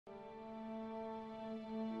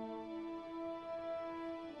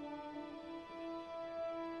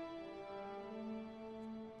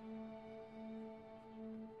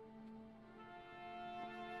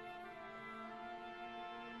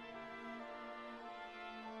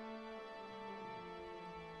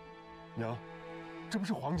娘，这不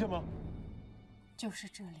是皇家吗？就是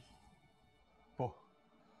这里。不，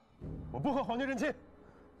我不和皇家认亲。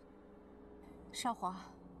少华，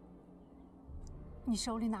你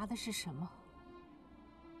手里拿的是什么？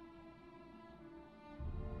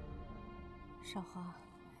少华，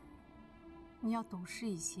你要懂事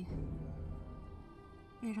一些，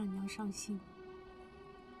别让娘伤心，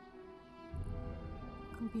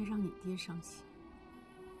更别让你爹伤心。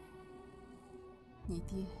你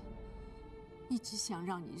爹一直想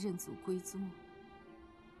让你认祖归宗，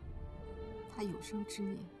他有生之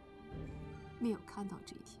年没有看到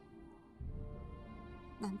这一天。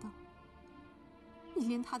难道你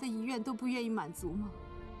连他的遗愿都不愿意满足吗？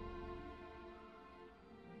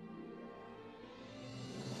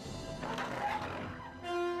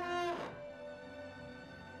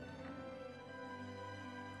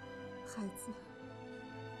孩子，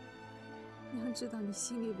娘知道你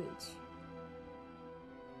心里委屈，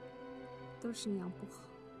都是娘不好，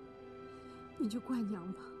你就怪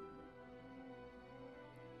娘吧。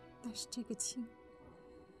但是这个亲，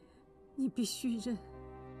你必须认。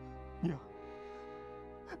娘，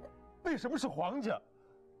为什么是皇家？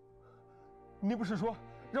你不是说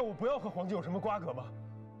让我不要和皇家有什么瓜葛吗？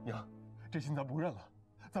娘，这亲咱不认了，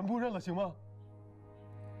咱不认了，行吗？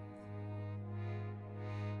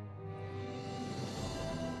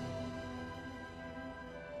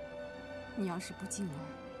你要是不进来，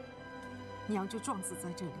娘就撞死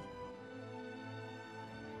在这里。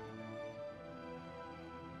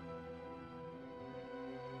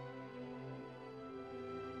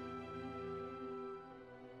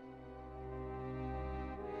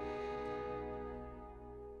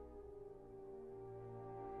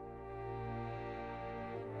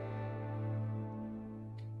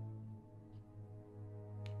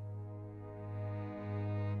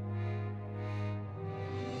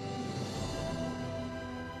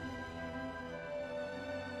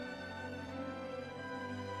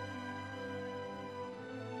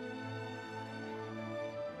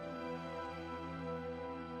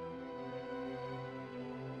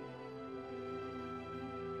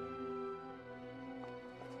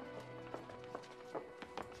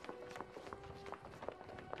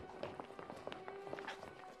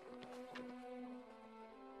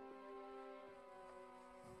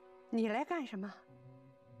你来干什么？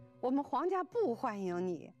我们皇家不欢迎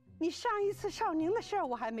你。你上一次少宁的事儿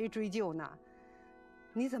我还没追究呢，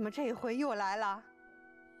你怎么这回又来了？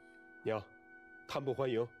娘，他们不欢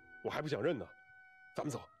迎，我还不想认呢。咱们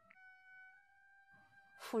走。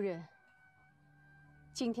夫人，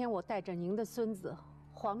今天我带着您的孙子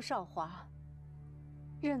黄少华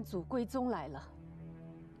认祖归宗来了。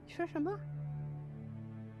说什么？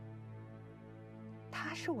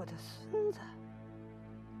他是我的孙子？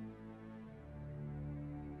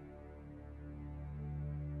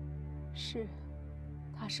是，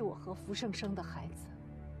他是我和福生生的孩子。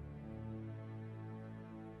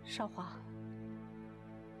少华，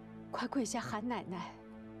快跪下喊奶奶。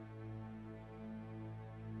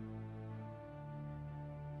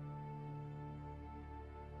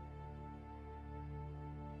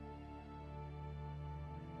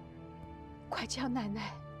快叫奶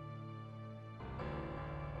奶。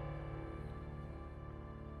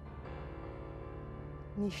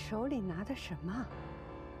你手里拿的什么？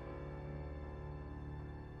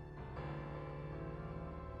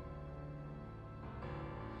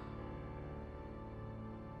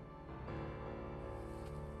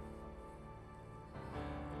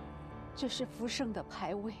这是福生的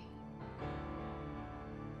牌位。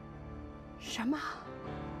什么？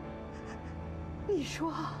你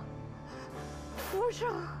说，福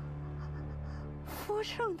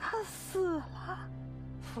生他死了？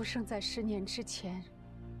福生在10年之前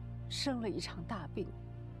生了一场大病，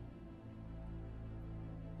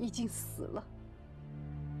已经死了。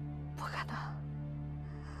不可能！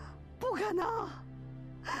不可能！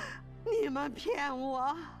你们骗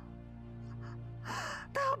我！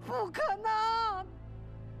他不可能！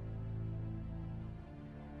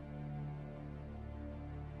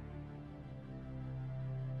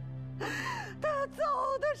他走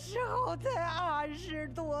的时候才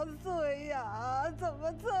20多岁呀，怎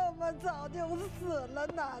么这么早就死了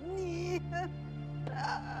呢？你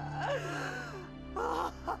啊，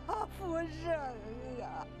福生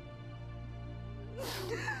啊，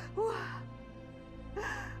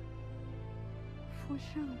福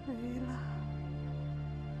生没了。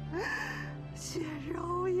血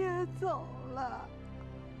柔也走了，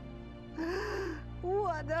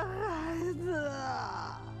我的孩子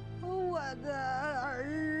啊，我的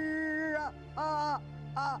儿啊！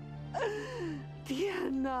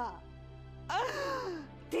天哪！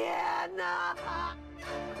天哪！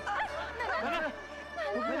奶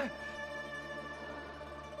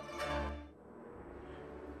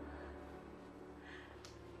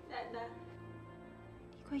奶，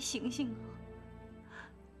你快醒醒啊！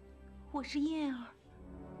我是燕儿，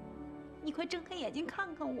你快睁开眼睛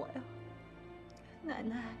看看我呀！奶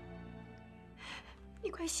奶，你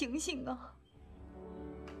快醒醒啊！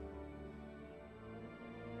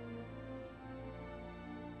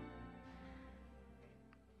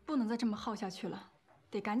不能再这么耗下去了，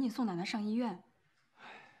得赶紧送奶奶上医院。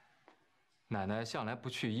奶奶向来不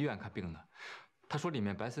去医院看病的，她说里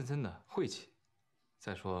面白森森的晦气。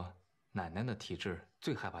再说奶奶的体质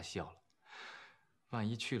最害怕西药了，万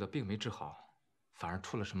一去了病没治好，反而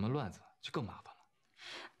出了什么乱子，就更麻烦了。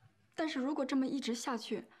但是如果这么一直下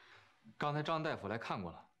去，刚才张大夫来看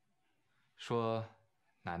过了，说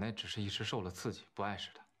奶奶只是一时受了刺激，不碍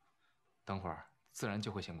事的，等会儿自然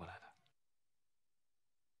就会醒过来的。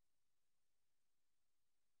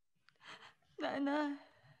奶奶，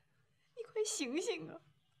你快醒醒啊！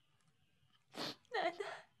奶奶，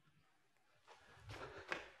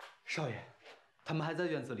少爷，他们还在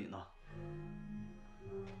院子里呢。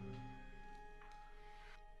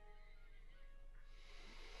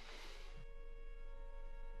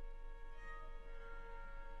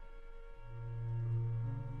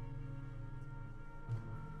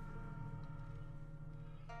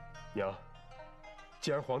娘，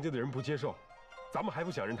既然皇家的人不接受，咱们还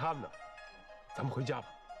不想认他们呢。咱们回家吧。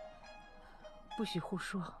不许胡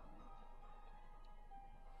说。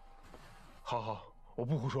好好，我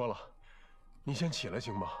不胡说了。你先起来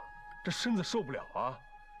行吗？这身子受不了啊！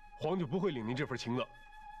皇家不会领您这份情的。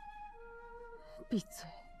闭嘴！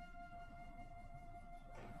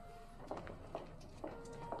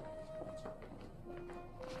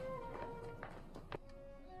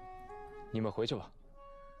你们回去吧。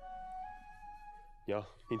娘，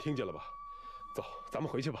您听见了吧？走，咱们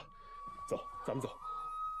回去吧。走，咱们走。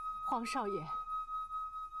皇少爷，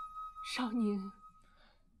少宁，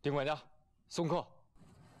丁管家，送客。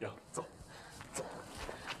娘，走，走。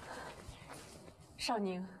少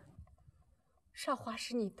宁，少华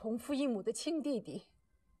是你同父异母的亲弟弟，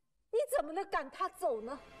你怎么能赶他走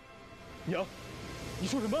呢？娘，你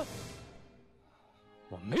说什么？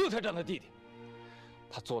我没有他这样的弟弟，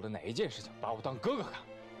他做了哪一件事情把我当哥哥看？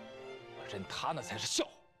我认他那才是笑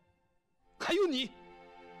话。还有你，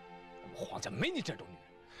我们皇家没你这种女人，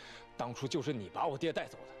当初就是你把我爹带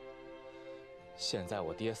走的。现在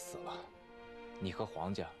我爹死了，你和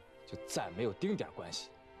皇家就再没有丁点关系。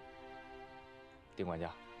丁管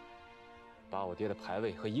家，把我爹的牌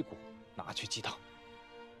位和遗骨拿去祭堂。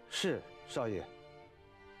是，少爷。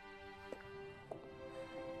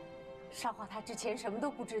少华他之前什么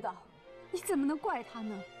都不知道，你怎么能怪他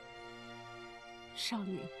呢？少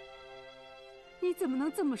宁，你怎么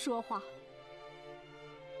能这么说话？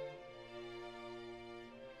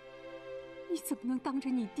你怎么能当着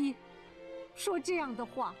你爹说这样的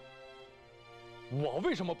话？我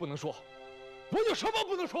为什么不能说？我有什么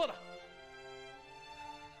不能说的？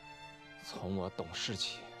从我懂事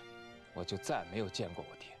起，我就再没有见过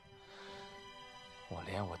我爹。我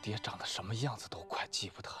连我爹长得什么样子都快记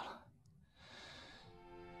不得了。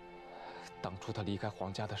当初他离开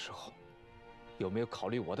皇家的时候，有没有考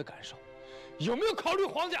虑我的感受？有没有考虑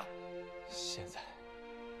皇家？现在，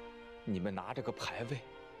你们拿着个牌位，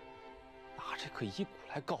拿着个遗骨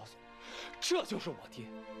来告诉我，这就是我爹，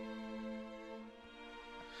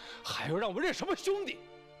还要让我认什么兄弟？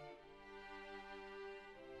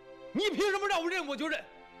你凭什么让我认我就认？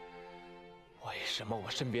为什么我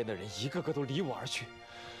身边的人一个个都离我而去，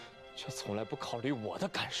却从来不考虑我的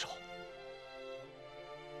感受？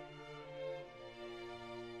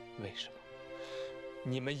为什么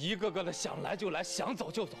你们一个个的想来就来，想走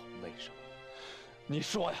就走？为什么？你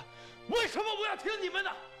说呀，为什么我要听你们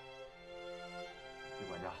的？李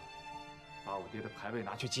管家，把我爹的牌位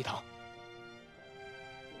拿去祭堂。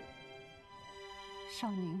少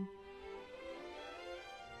宁，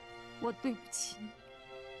我对不起你。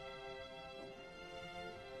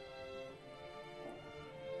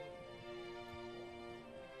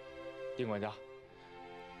丁管家，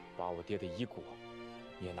把我爹的遗骨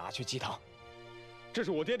也拿去祭堂。这是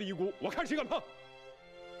我爹的遗骨，我看谁敢碰！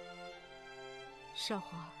少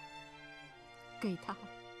华，给他。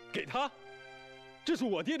给他？这是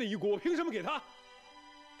我爹的遗骨，我凭什么给他？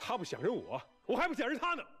他不想认我，我还不想认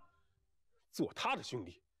他呢。做他的兄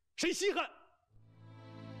弟，谁稀罕？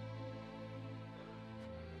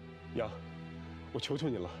娘，我求求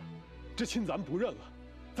你了，这亲咱们不认了，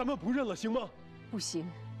咱们不认了，行吗？不行，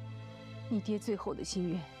你爹最后的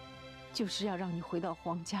心愿，就是要让你回到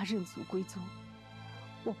皇家认祖归宗。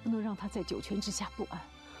我不能让他在九泉之下不安，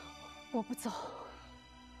我不走。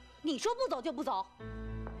你说不走就不走？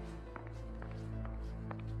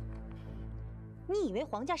你以为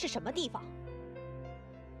皇家是什么地方？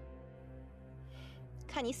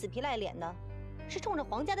看你死皮赖脸的，是冲着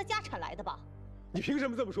皇家的家产来的吧？你凭什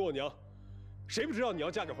么这么说我娘？谁不知道你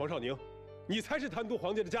要嫁给黄少宁？你才是贪图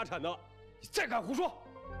皇家的家产呢！你再敢胡说！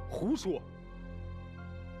胡说！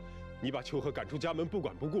你把秋荷赶出家门不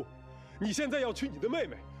管不顾，你现在要娶你的妹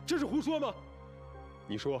妹，这是胡说吗？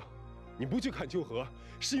你说，你不去看秋荷，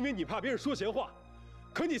是因为你怕别人说闲话，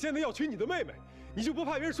可你现在要娶你的妹妹，你就不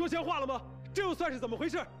怕别人说闲话了吗？这又算是怎么回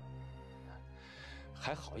事？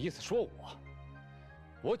还好意思说我？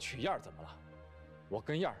我娶燕儿怎么了？我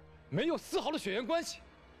跟燕儿没有丝毫的血缘关系。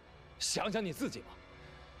想想你自己吧，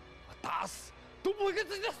我打死都不会跟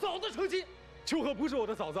自己的嫂子成亲。秋荷不是我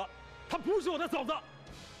的嫂子，她不是我的嫂子，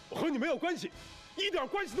我和你没有关系，一点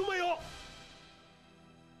关系都没有。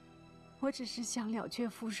我只是想了却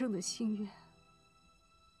浮生的心愿，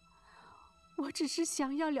我只是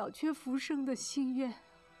想要了却浮生的心愿。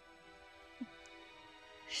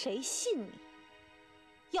谁信你？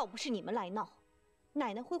要不是你们来闹，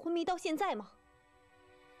奶奶会昏迷到现在吗？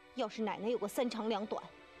要是奶奶有个3长2短，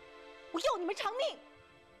我要你们偿命！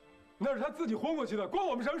那是她自己昏过去的，关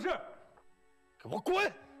我们什么事？给我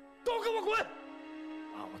滚！都给我滚！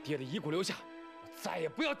把我爹的遗骨留下，我再也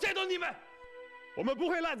不要见到你们。我们不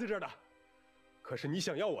会烂在这儿的。可是你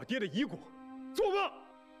想要我爹的遗骨，做梦！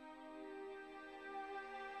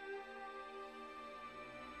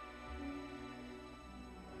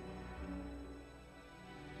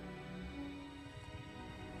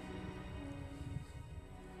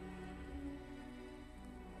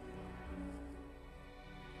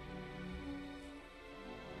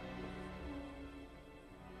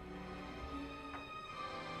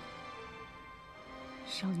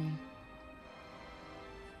少宁，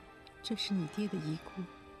这是你爹的遗骨，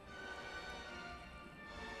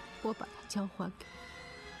我把它交还给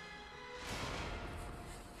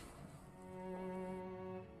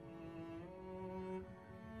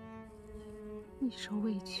你。你受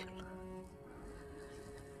委屈了，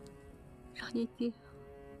让你爹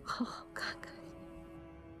好好看看你。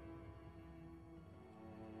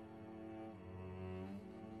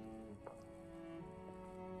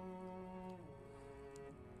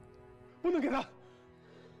不能给他！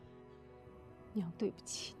娘对不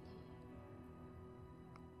起你，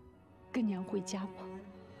跟娘回家吧。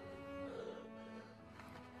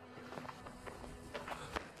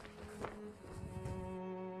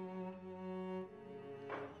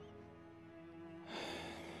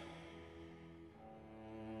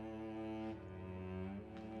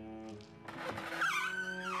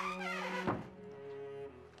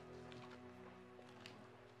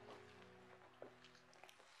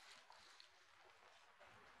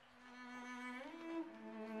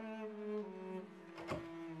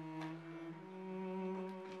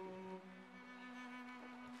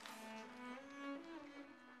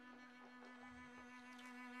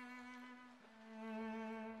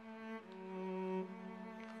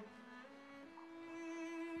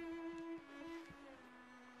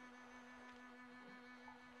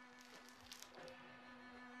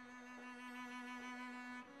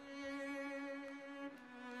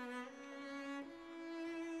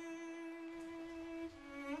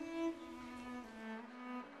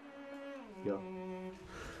娘，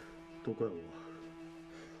都怪我，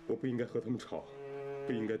我不应该和他们吵，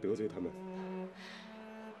不应该得罪他们。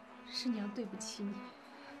是娘对不起你，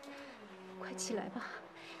快起来吧，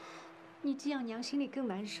你这样娘心里更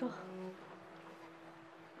难受。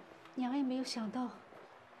娘也没有想到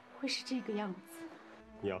会是这个样子。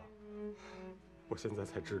娘，我现在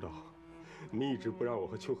才知道，你一直不让我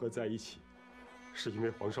和秋荷在一起，是因为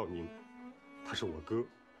黄少宁，他是我哥。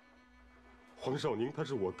黄少宁他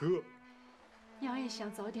是我哥。娘也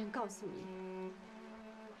想早点告诉你，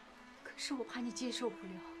可是我怕你接受不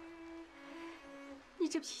了。你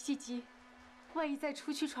这脾气急，万一再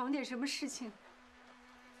出去闯点什么事情，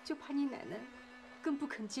就怕你奶奶更不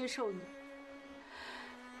肯接受你。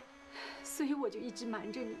所以我就一直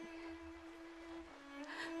瞒着你。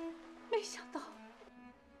没想到，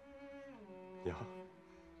娘，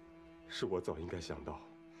是我早应该想到，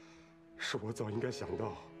是我早应该想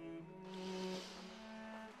到。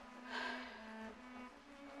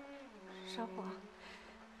少华，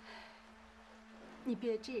你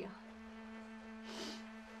别这样。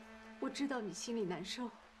我知道你心里难受。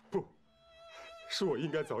不，是我应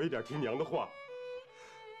该早一点听娘的话。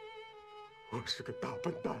我是个大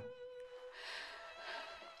笨蛋。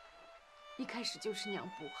一开始就是娘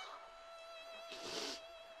不好。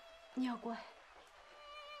你要怪，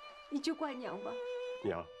你就怪娘吧。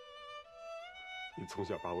娘，你从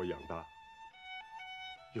小把我养大，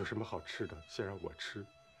有什么好吃的先让我吃，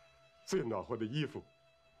最暖和的衣服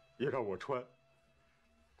也让我穿。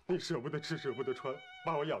你舍不得吃，舍不得穿，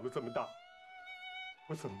把我养得这么大，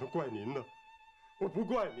我怎么能怪您呢？我不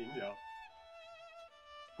怪您娘，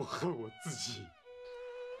我恨我自己。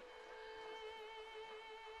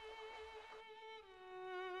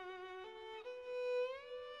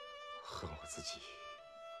恨我自己。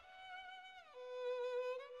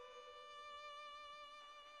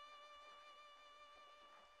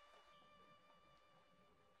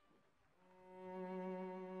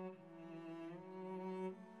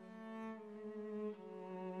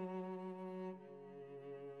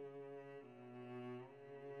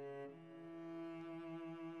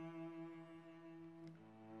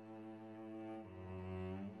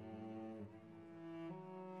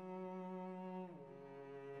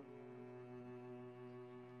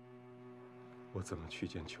我怎么去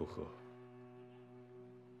见秋荷？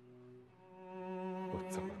我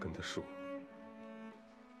怎么跟他说？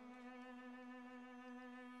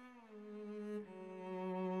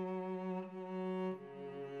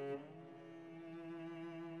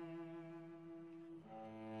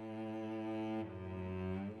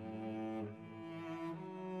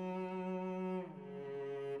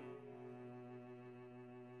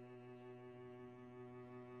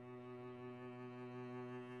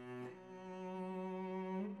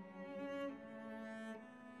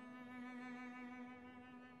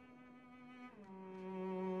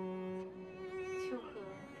秋荷，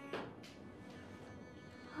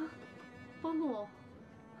伯母，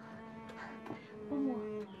伯母，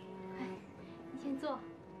哎，你先坐。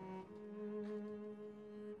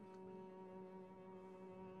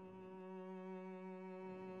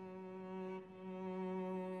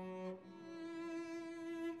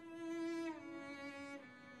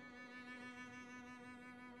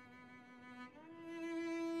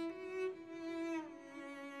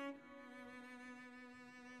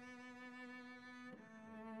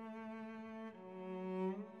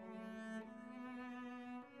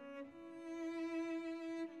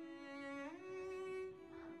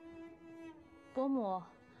伯母，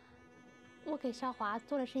我给少华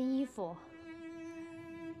做了身衣服。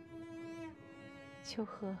秋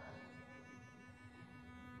荷，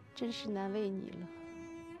真是难为你了。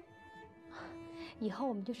以后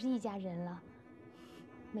我们就是一家人了，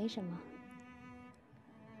没什么。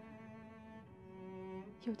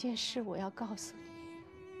有件事我要告诉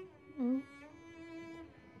你。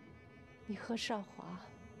你和少华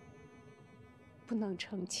不能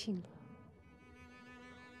成亲了。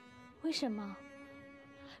为什么？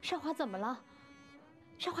少华怎么了？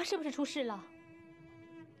少华是不是出事了？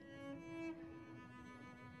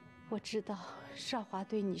我知道少华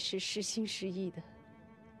对你是实心实意的，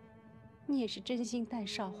你也是真心待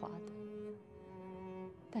少华的，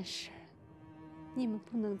但是你们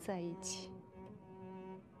不能在一起。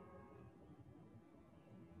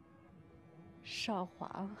少华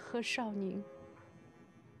和少宁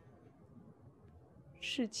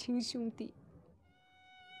是亲兄弟。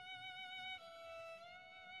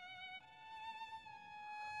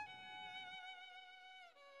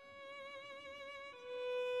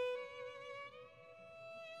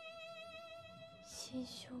亲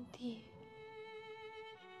兄弟，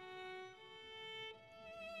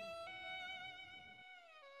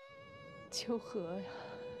秋荷呀，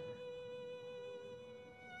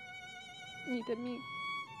你的命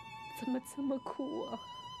怎么这么苦啊？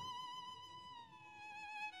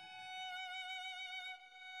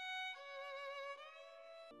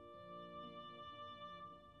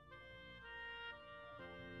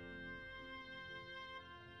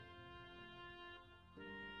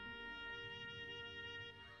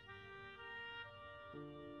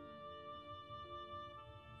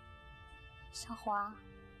少华，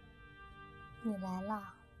你来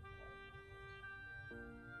了。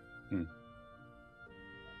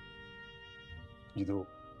你都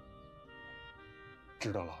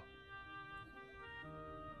知道了？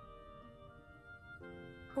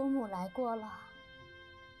伯母来过了。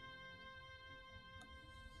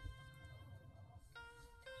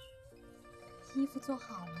衣服做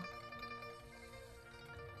好了，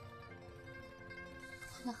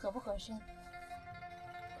看看合不合身。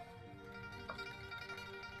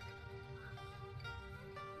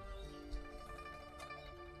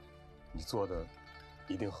你做的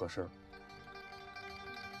一定合身。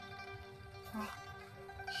啊，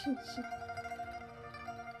是。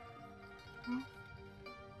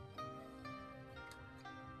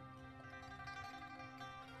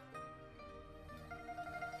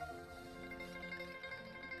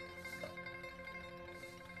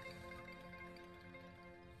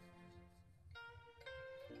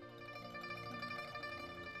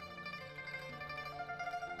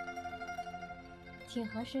挺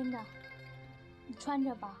合身的，你穿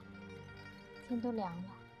着吧，天都凉了。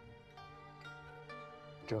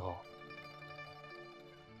真好。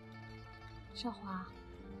少华，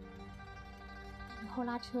以后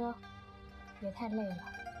拉车别太累了，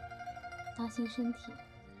当心身体。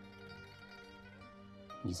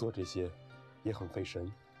你做这些也很费神，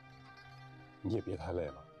你也别太累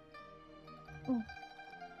了。嗯。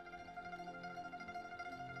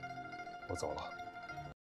我走了。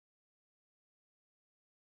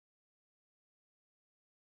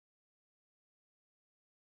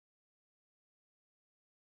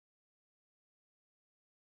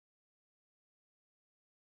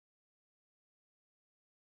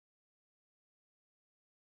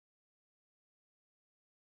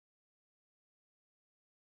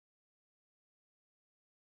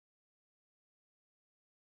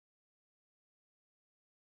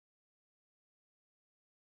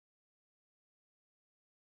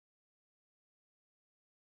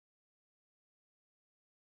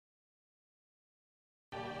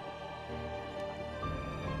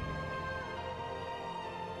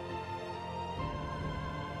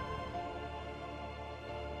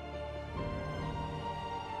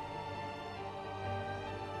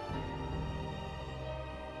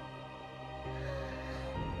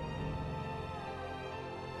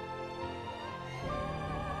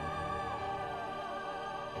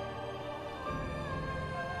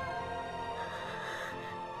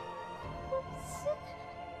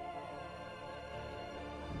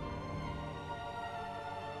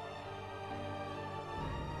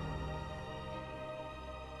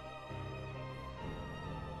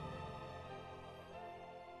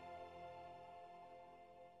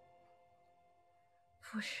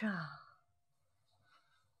福胜，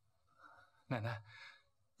奶奶，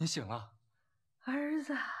你醒了。儿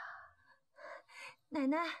子，奶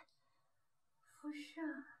奶，福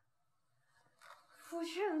胜，福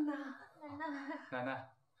胜呢？奶奶，奶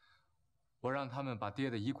奶，我让他们把爹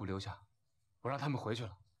的遗骨留下，我让他们回去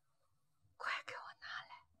了。快给我拿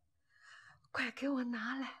来！快给我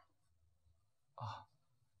拿来！啊，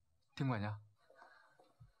丁管家。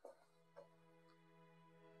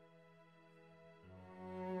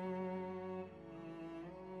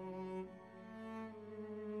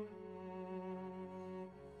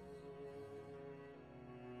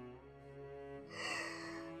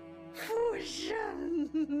福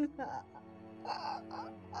胜啊！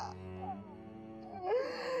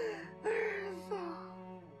儿子，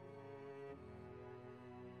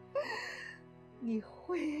你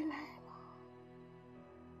回来了，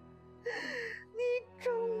你终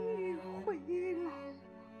于回来了。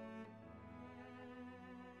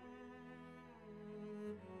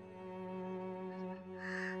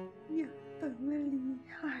娘等了你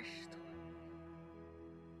20多年，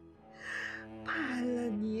盼了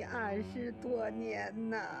你20多年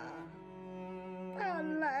呐，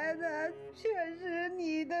盼来的却是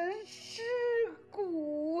你的尸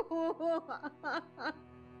骨。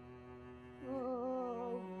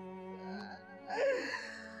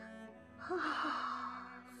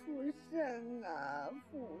福胜啊，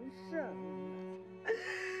福胜啊！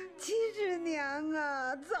其实娘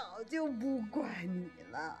啊，早就不怪你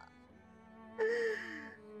了，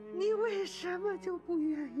你为什么就不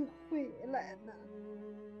愿意回来呢？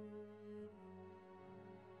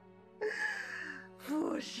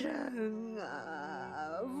福胜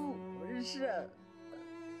啊，福胜，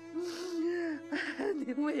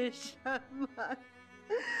你为什么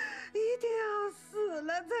一定要死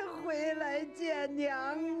了才回来见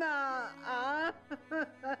娘呢？啊！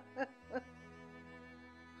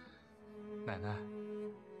奶奶，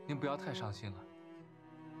您不要太伤心了。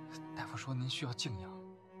大夫说您需要静养。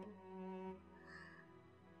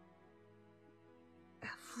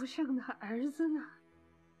福胜的儿子呢？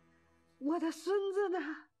我的孙子呢？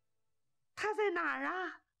他在哪儿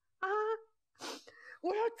啊？啊！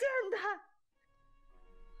我要见他。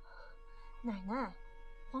奶奶，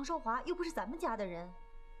黄少华又不是咱们家的人。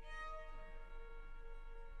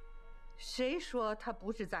谁说他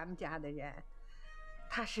不是咱们家的人？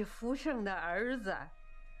他是福胜的儿子，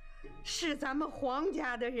是咱们黄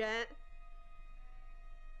家的人。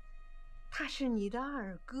他是你的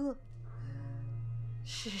二哥，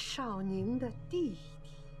是少宁的弟弟。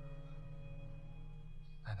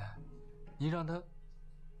奶奶，您让他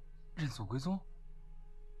认祖归宗？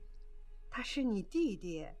他是你弟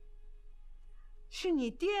弟，是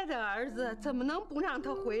你爹的儿子，怎么能不让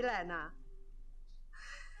他回来呢？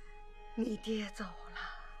你爹走了，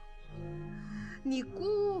你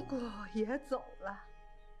姑姑也走了，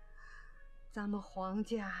咱们黄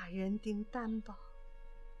家人丁单薄，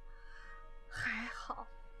还好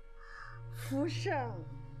福胜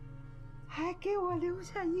还给我留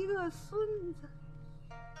下一个孙子。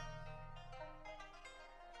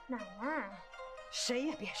奶奶，谁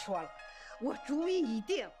也别说了，我主意已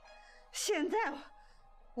定，现在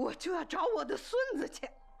我就要找我的孙子去。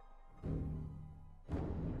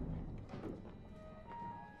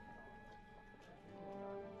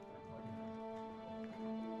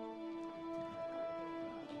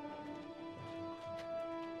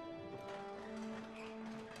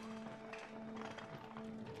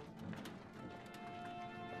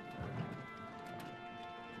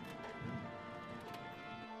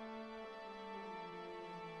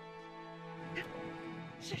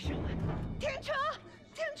是什么？天车，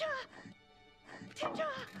天车，天车！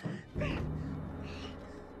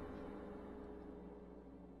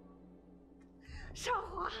少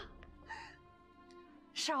华，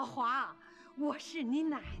少华，我是你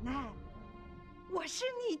奶奶，我是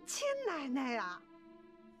你亲奶奶呀！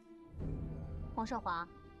黄少华，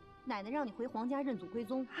奶奶让你回皇家认祖归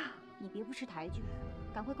宗，你别不识抬举，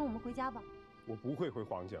赶快跟我们回家吧。我不会回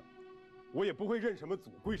皇家，我也不会认什么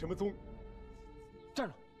祖归什么宗。站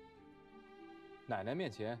住！奶奶面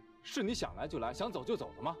前是你想来就来、想走就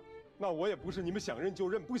走的吗？那我也不是你们想认就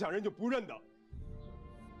认、不想认就不认的。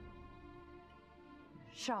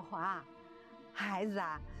少华，孩子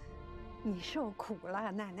啊，你受苦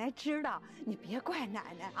了，奶奶知道，你别怪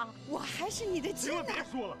奶奶啊，我还是你的亲奶奶。行了，别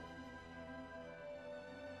说了，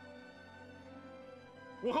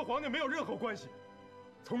我和皇家没有任何关系，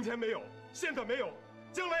从前没有，现在没有，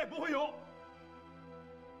将来也不会有。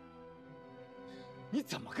你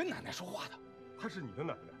怎么跟奶奶说话的？她是你的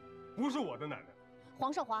奶奶，不是我的奶奶。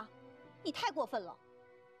黄少华，你太过分了！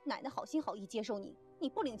奶奶好心好意接受你，你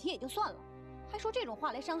不领情也就算了，还说这种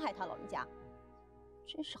话来伤害她老人家，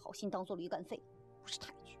真是好心当做驴肝肺，不识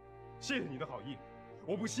抬举。谢谢你的好意，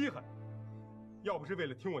我不稀罕。要不是为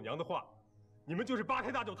了听我娘的话，你们就是扒开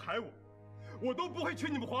大轿抬我，我都不会娶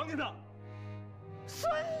你们皇家的。孙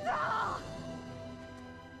子，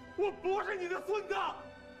我不是你的孙子！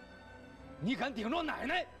你敢顶撞奶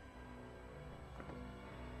奶？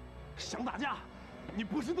想打架，你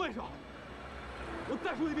不是对手。我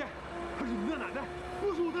再说一遍，她是你的奶奶，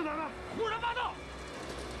不是我的奶奶。胡说八道！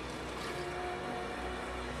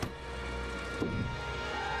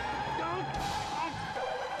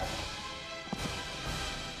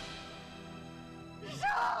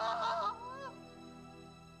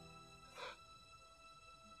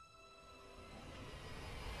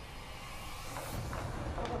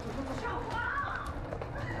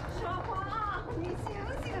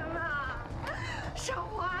少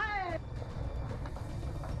华，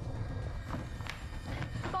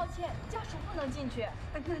抱歉，家属不能进去。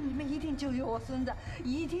那你们一定救救我孙子，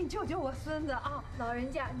一定救救我孙子啊！老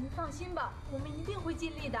人家，您放心吧，我们一定会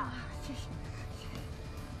尽力的。谢谢。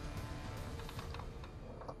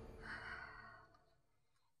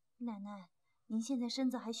奶奶，您现在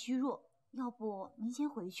身子还虚弱，要不您先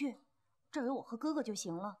回去，这儿有我和哥哥就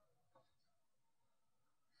行了。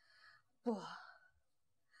不，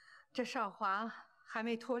这少华还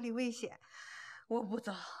没脱离危险，我不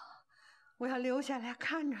走，我要留下来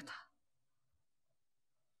看着他。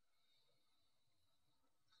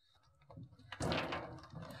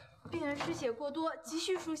病人失血过多，急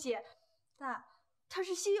需输血。但他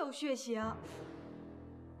是稀有血型。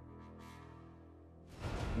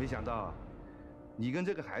没想到，你跟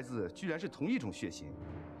这个孩子居然是同一种血型，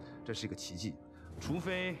这是个奇迹。除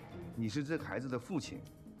非你是这个孩子的父亲，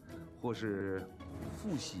或是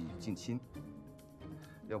父系近亲，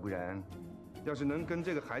要不然，要是能跟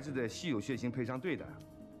这个孩子的稀有血型配上对的，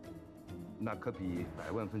那可比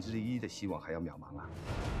1/100,000,000的希望还要渺茫啊！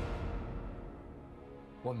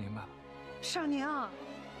我明白了，少娘，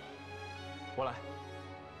我来，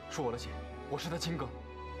输我的血，我是他亲哥。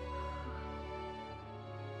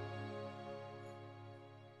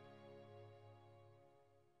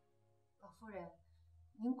老夫人，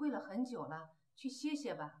您跪了很久了，去歇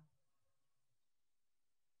歇吧。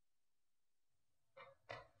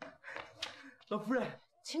老夫人，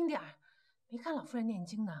轻点儿，别看老夫人念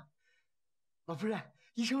经呢。老夫人，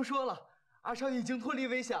医生说了，二少爷已经脱离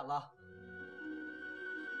危险了。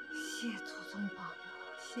谢祖宗保佑，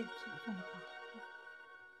谢祖宗保佑。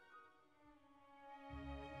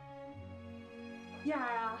燕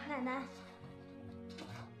儿啊，奶奶。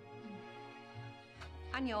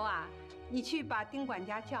阿牛啊，你去把丁管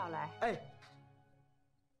家叫来。哎。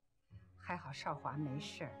还好少华没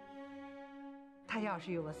事儿。他要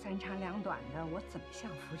是有个3长2短的，我怎么向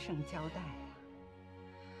福胜交代呀？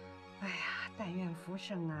哎呀，但愿福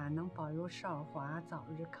胜啊能保佑少华早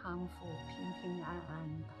日康复，平平安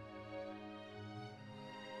安的。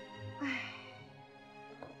哎，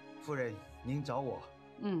夫人，您找我？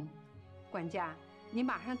管家，你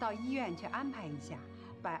马上到医院去安排一下，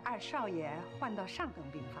把二少爷换到上等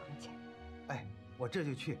病房去。哎，我这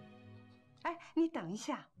就去。哎，你等一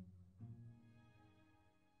下。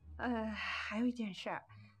还有一件事儿，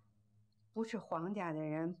不是皇家的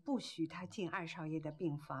人不许他进二少爷的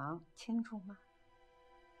病房，清楚吗？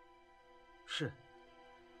是。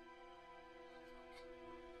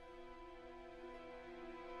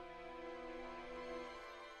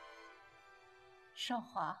少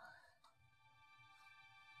华，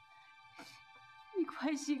你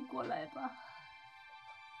快醒过来吧！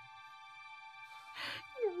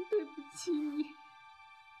娘对不起你，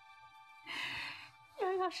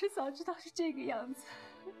娘要是早知道是这个样子，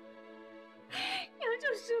娘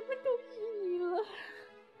就什么都依你了。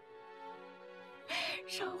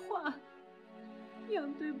少华，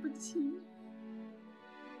娘对不起你。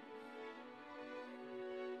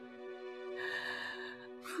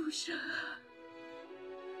福生啊，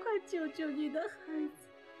快救救你的孩子，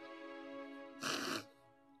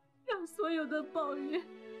让所有的抱怨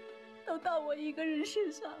都到我一个人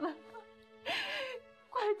身上来吧！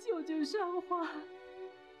快救救少华！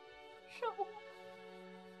少华，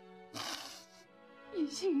你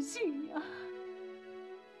醒醒呀！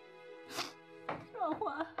少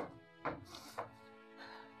华，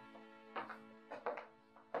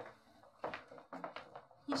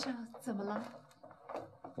医生，怎么了？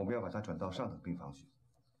我们要把他转到上等病房去。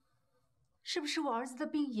是不是我儿子的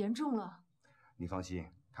病严重了？你放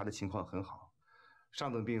心，他的情况很好。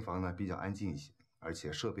上等病房呢比较安静一些，而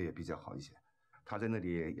且设备也比较好一些。他在那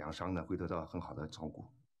里养伤呢，会得到很好的照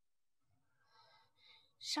顾。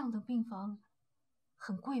上等病房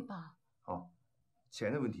很贵吧？好，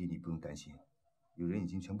钱的问题你不用担心，有人已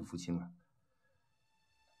经全部付清了。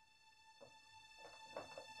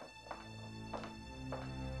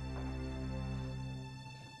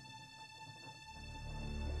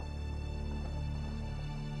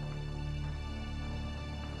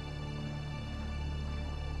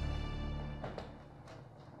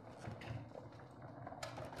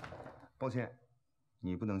抱歉，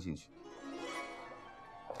你不能进去。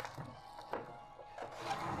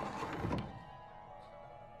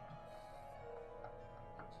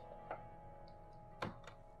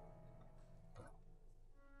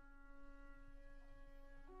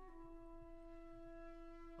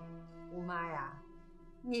吴妈呀，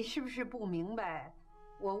你是不是不明白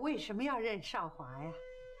我为什么要认少华呀？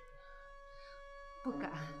不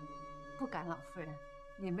敢，不敢，老夫人，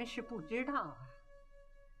你们是不知道啊。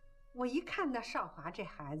我一看到少华这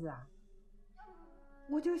孩子啊，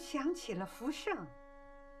我就想起了福盛。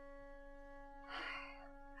哎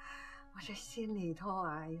呀，我这心里头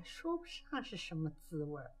啊也说不上是什么滋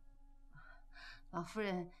味儿。老夫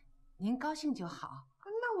人，您高兴就好。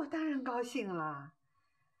那我当然高兴了。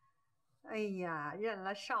哎呀，认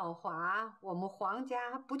了少华，我们皇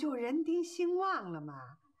家不就人丁兴旺了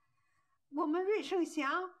吗？我们瑞盛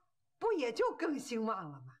祥不也就更兴旺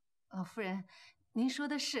了吗？老夫人，您说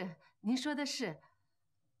的是，您说的是。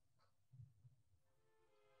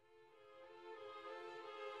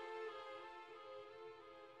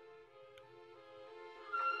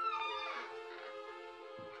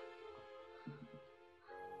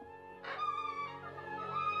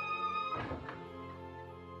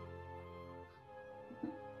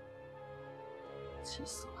气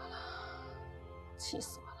死我了！气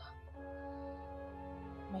死我了！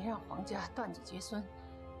没让皇家断子绝孙，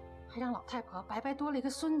还让老太婆白白多了一个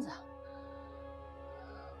孙子，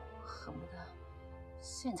恨不得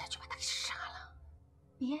现在就把他给杀了。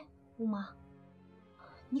别，姑妈，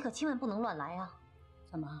你可千万不能乱来啊！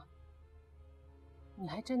怎么？你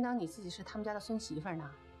还真当你自己是他们家的孙媳妇呢？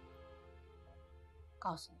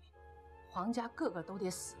告诉你，皇家个个都得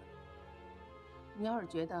死。你要是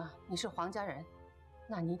觉得你是皇家人，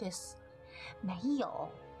那你得死。没有，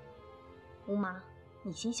姑妈，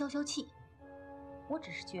你先消消气。我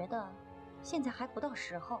只是觉得现在还不到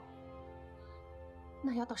时候。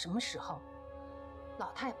那要到什么时候？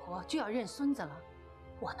老太婆就要认孙子了，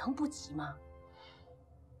我能不急吗？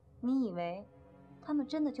你以为他们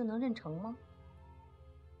真的就能认成吗？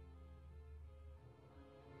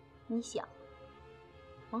你想，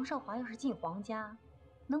王少华要是进皇家，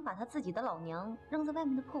能把他自己的老娘扔在外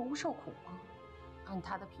面的破屋受苦吗？按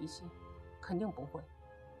他的脾气，肯定不会。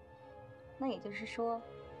那也就是说，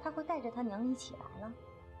他会带着他娘一起来了。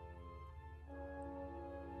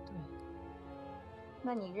对。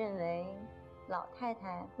那你认为老太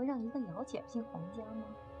太会让一个姚姐进皇家吗？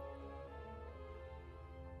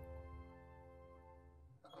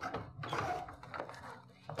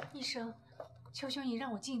医生，求求你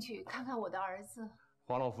让我进去看看我的儿子。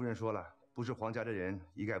黄老夫人说了，不是皇家的人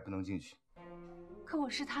一概不能进去。可我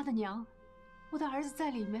是他的娘，我的儿子在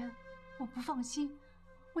里面，我不放心，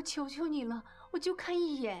我求求你了，我就看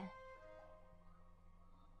一眼。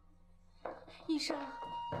医生。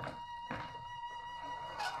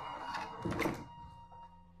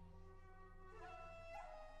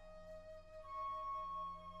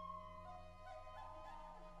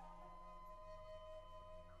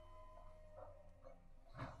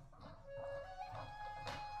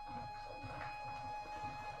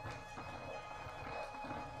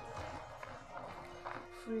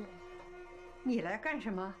夫人，你来干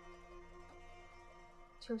什么？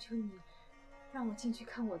求求你，让我进去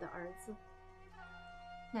看我的儿子。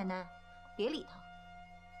奶奶，别理他，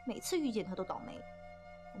每次遇见他都倒霉。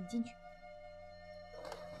我们进去。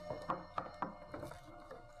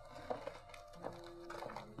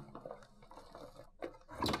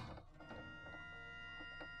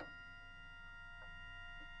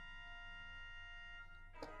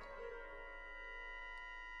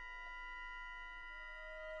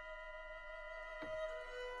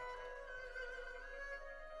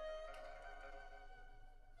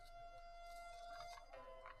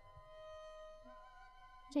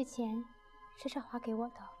这钱是少华给我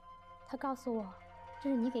的，他告诉我这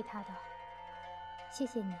是你给他的，谢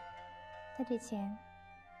谢你，但这钱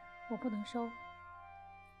我不能收。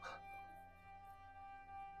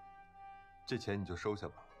这钱你就收下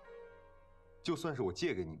吧，就算是我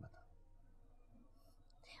借给你们的。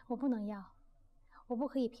我不能要，我不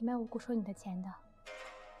可以平白无故收你的钱的。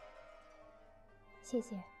谢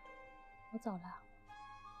谢，我走了，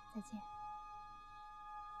再见。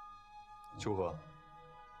秋荷。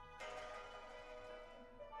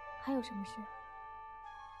还有什么事？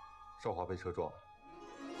少华被车撞了，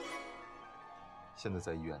现在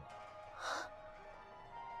在医院里。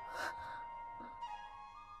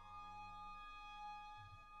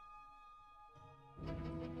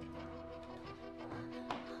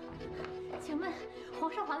请问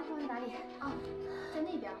黄少华的车在哪里？啊，在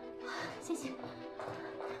那边。谢谢。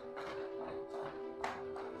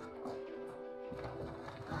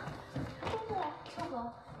伯母，秋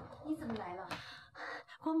荷，你怎么来了？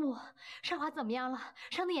伯母，少华怎么样了？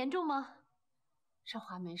伤得严重吗？少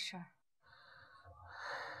华没事儿。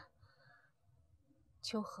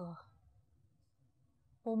秋荷，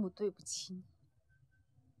伯母对不起你，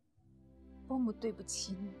伯母对不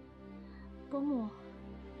起你。伯母，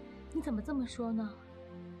你怎么这么说呢？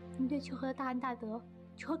你对秋荷的大恩大德，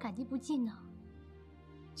秋荷感激不尽呢。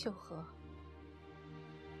秋荷，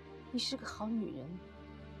你是个好女人，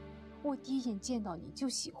我第一眼见到你就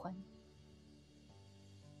喜欢你。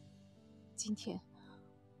今天，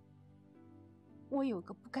我有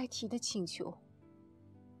个不该提的请求。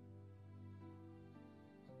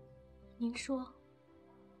您说，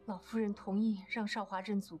老夫人同意让少华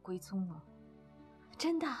认祖归宗了。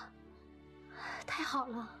真的？太好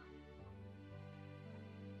了！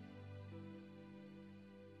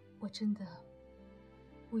我真的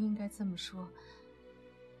不应该这么说，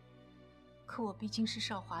可我毕竟是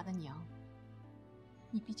少华的娘，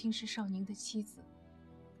你毕竟是少宁的妻子。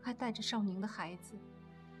还带着少宁的孩子，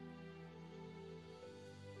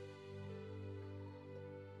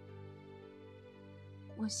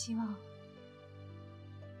我希望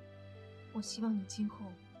你今后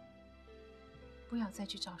不要再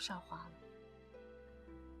去找少华了。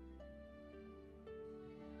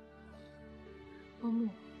伯母，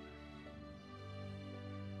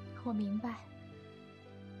我明白，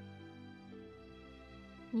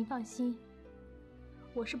您放心，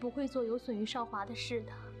我是不会做有损于少华的事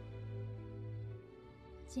的。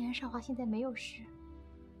既然少华现在没有事，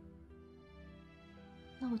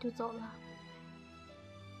那我就走了。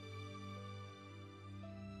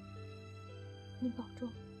你保重。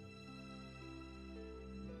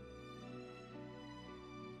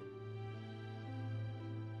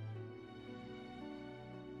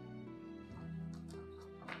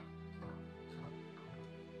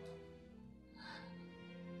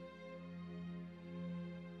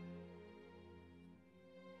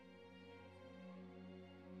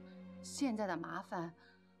现在的麻烦，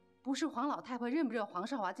不是黄老太婆认不认黄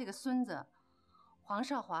少华这个孙子，黄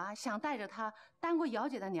少华想带着他当过姚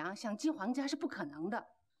姐的娘，想进黄家是不可能的。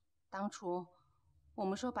当初我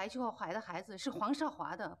们说白秋荷怀的孩子是黄少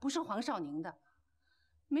华的，不是黄少宁的，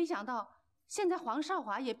没想到现在黄少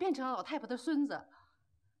华也变成了老太婆的孙子，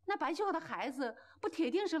那白秋荷的孩子不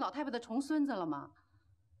铁定是老太婆的重孙子了吗？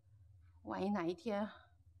万一哪一天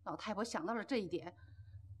老太婆想到了这一点，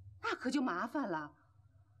那可就麻烦了。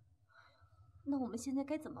那我们现在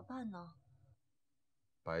该怎么办呢？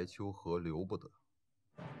白秋荷留不得。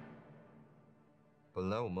本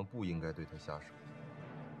来我们不应该对他下手，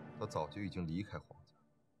他早就已经离开黄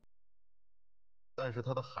家。但是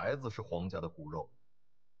他的孩子是皇家的骨肉，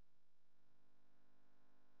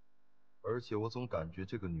而且我总感觉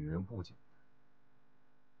这个女人不简单。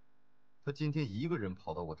她今天一个人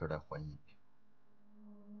跑到我这儿来还一品，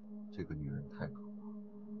这个女人太可怕，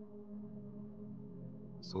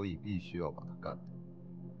所以必须要把她干掉。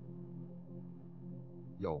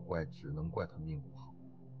要怪只能怪她命不好。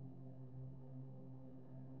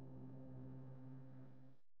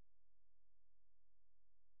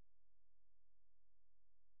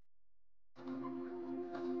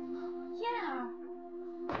燕儿，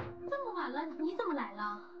这么晚了，你怎么来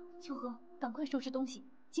了？秋荷，赶快收拾东西，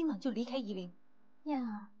今晚就离开夷陵。燕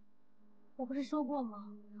儿，我不是说过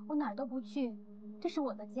吗？我哪儿都不去，这是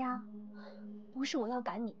我的家。不是我要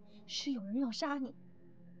赶你，是有人要杀你。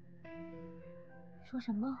说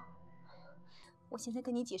什么？我现在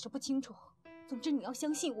跟你解释不清楚。总之你要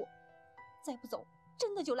相信我，再不走，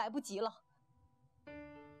真的就来不及了。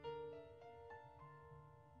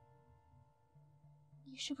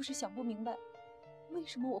你是不是想不明白，为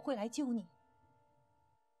什么我会来救你？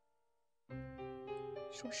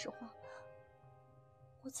说实话，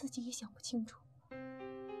我自己也想不清楚。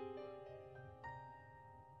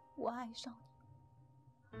我爱上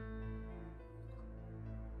你，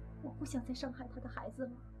我不想再伤害他的孩子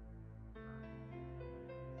了。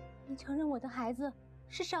你承认我的孩子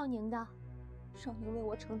是少宁的？少宁为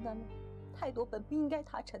我承担了太多本不应该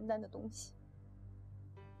他承担的东西，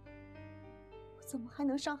我怎么还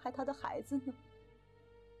能伤害他的孩子呢？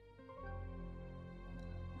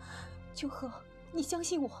秋荷，你相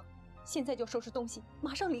信我，现在就收拾东西，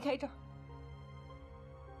马上离开这儿。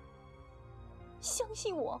相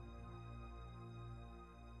信我。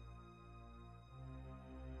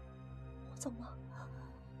我走了。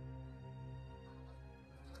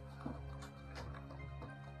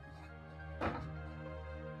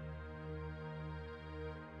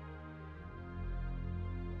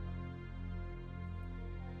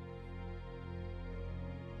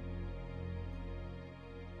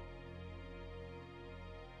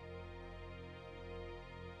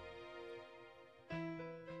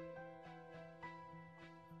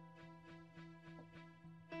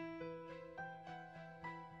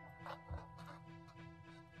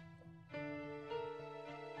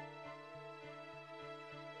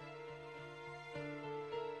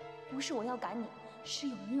不是我要赶你，是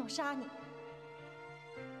有人要杀你。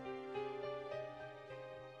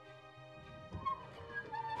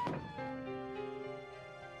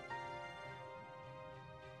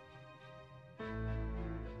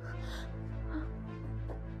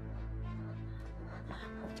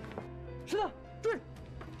是的，追！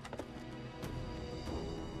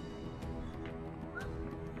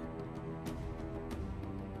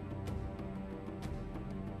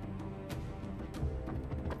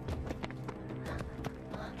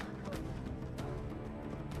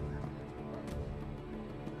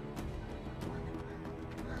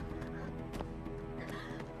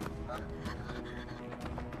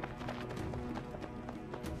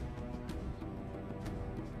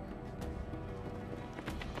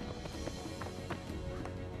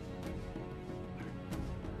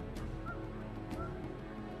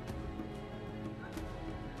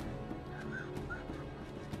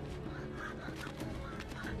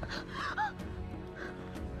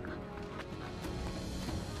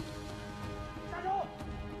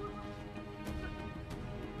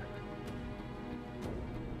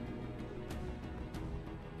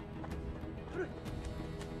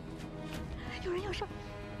有人要上！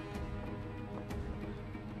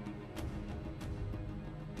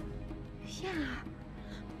燕儿，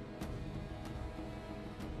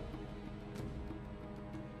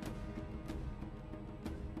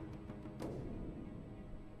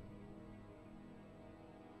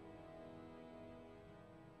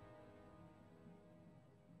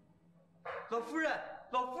老夫人，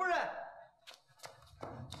老夫人，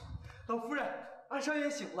老夫人，二少爷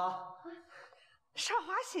醒了。少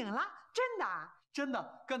华醒了，真的？真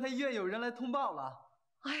的，刚才医院有人来通报了。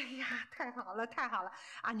哎呀，太好了，太好了！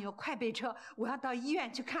阿牛，快备车，我要到医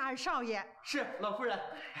院去看二少爷。是，老夫人。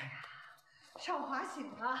哎呀，少华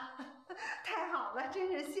醒了，太好了，真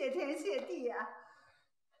是谢天谢地呀！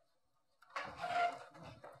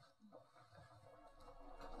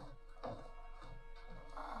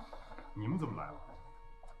你们怎么来了？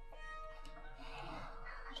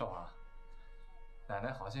少华，奶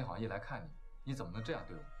奶好心好意来看你，你怎么能这样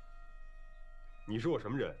对我？你是我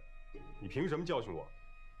什么人？你凭什么教训我？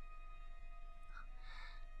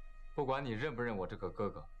不管你认不认我这个哥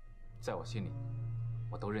哥，在我心里，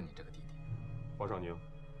我都认你这个弟弟。王少宁，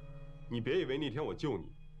你别以为那天我救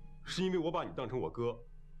你，是因为我把你当成我哥。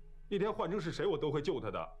那天换成是谁，我都会救他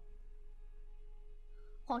的。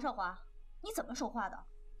黄少华，你怎么说话的？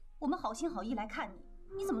我们好心好意来看你，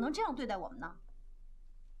你怎么能这样对待我们呢？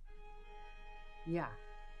燕儿，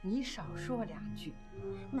你少说2句。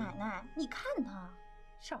奶奶，你看他，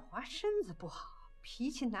少华身子不好，脾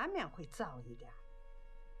气难免会躁一点，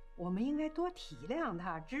我们应该多体谅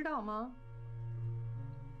他，知道吗？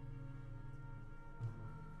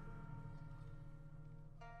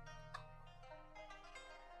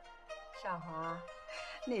少华，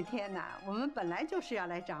那天呢，我们本来就是要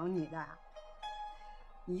来找你的，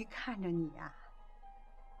一看着你呀，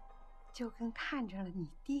就跟看着了你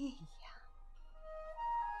爹一样。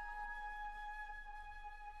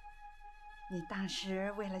你当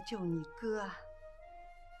时为了救你哥，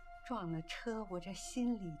撞了车，我这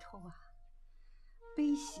心里头啊，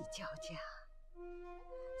悲喜交加。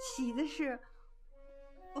喜的是，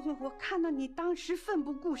我看到你当时奋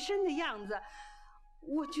不顾身的样子，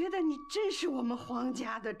我觉得你真是我们黄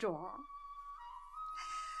家的种。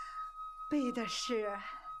悲的是，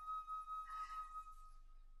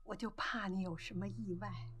我就怕你有什么意外，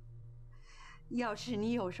要是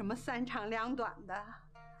你有什么3长2短的，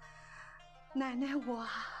奶奶我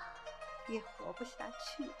也活不下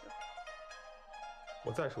去了。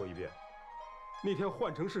我再说一遍，那天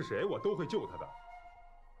换成是谁，我都会救他的。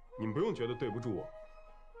你们不用觉得对不住我，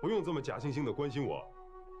不用这么假惺惺的关心我。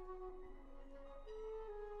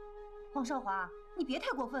黄少华，你别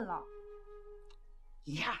太过分了。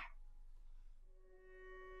燕儿，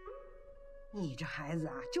你这孩子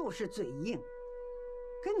啊，就是嘴硬，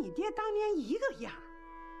跟你爹当年一个样。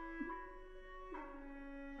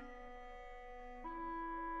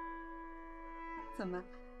怎么，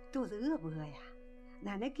肚子饿不饿呀？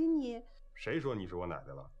奶奶给你。谁说你是我奶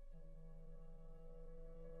奶了？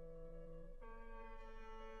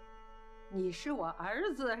你是我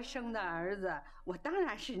儿子生的儿子，我当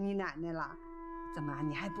然是你奶奶了。怎么，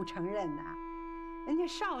你还不承认呢？人家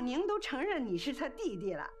少宁都承认你是他弟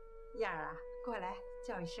弟了。燕儿啊，过来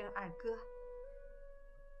叫一声二哥。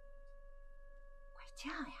快叫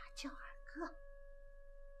呀，叫二哥。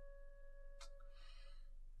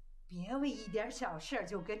别为一点小事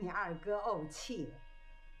就跟你二哥怄气。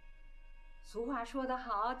俗话说得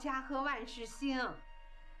好，家和万事兴。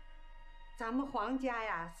咱们黄家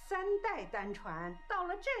呀，3代单传，到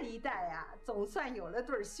了这一代呀，总算有了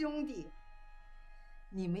对兄弟。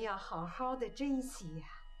你们要好好的珍惜呀。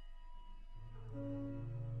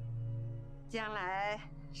将来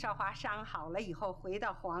少华伤好了以后回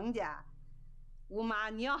到黄家，吴妈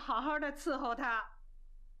你要好好的伺候他。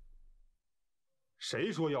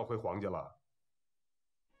谁说要回黄家了？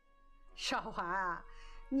少华啊，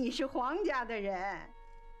你是黄家的人，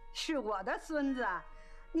是我的孙子，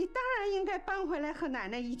你当然应该搬回来和奶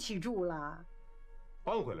奶一起住了。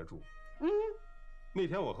搬回来住？那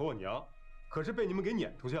天我和我娘可是被你们给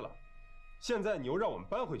撵出去了，现在你又让我们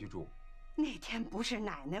搬回去住。那天不是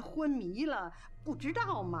奶奶昏迷了，不知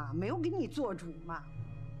道嘛，没有给你做主嘛。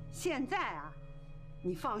现在啊，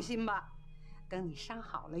你放心吧，等你伤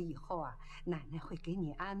好了以后啊，奶奶会给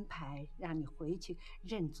你安排，让你回去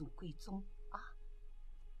认祖归宗啊。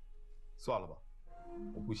算了吧，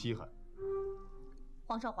我不稀罕。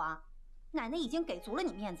黄少华，奶奶已经给足了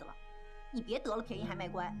你面子了，你别得了便宜还卖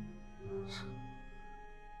乖。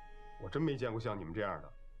我真没见过像你们这样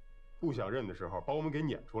的，不想认的时候把我们给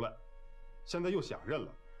撵出来，现在又想认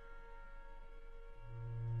了。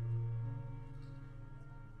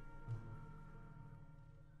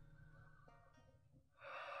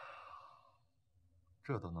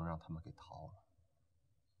这都能让他们给逃了，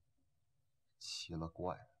奇了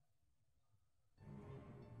怪了。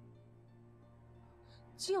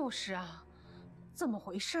就是啊，怎么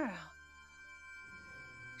回事啊？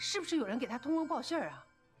是不是有人给他通风报信啊？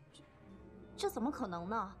这怎么可能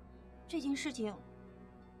呢？这件事情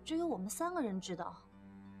只有我们3个人知道。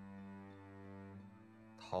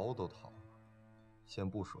逃都逃了，先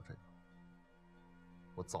不说这个，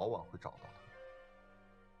我早晚会找到他。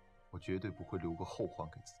我绝对不会留个后患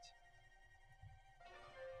给自己。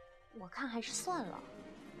我看还是算了。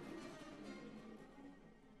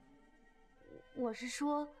我是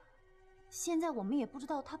说，现在我们也不知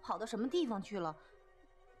道他跑到什么地方去了。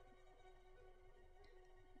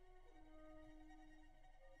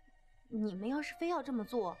你们要是非要这么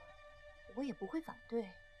做，我也不会反对。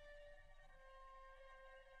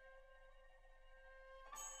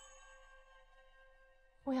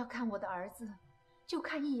我要看我的儿子，就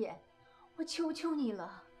看一眼，我求求你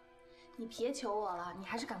了。你别求我了，你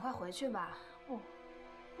还是赶快回去吧。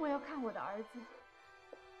我要看我的儿子。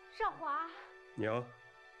少华，娘，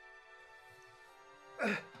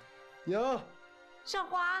娘，少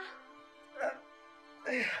华，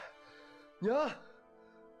哎呀，娘，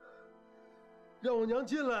让我娘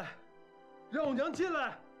进来，让我娘进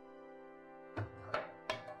来，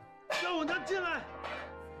让我娘进来。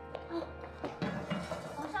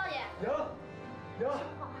王少爷，娘，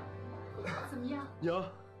怎么样？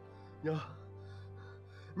娘，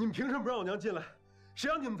你们凭什么不让我娘进来？谁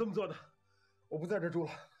让你们这么做的？我不在这住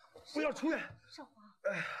了，不要出院。少华，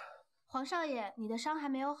皇少爷，你的伤还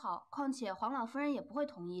没有好，况且黄老夫人也不会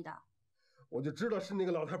同意的。我就知道是那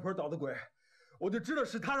个老太婆捣的鬼，我就知道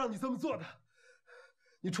是她让你这么做的。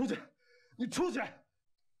你出去，你出去！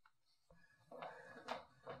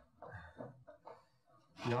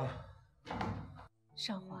娘，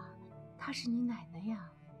少华，她是你奶奶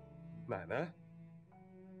呀。奶奶，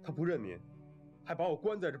她不认您，还把我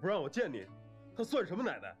关在这不让我见您，她算什么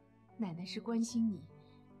奶奶？奶奶是关心你，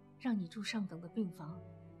让你住上等的病房，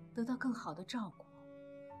得到更好的照顾。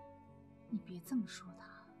你别这么说她。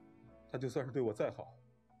她就算是对我再好，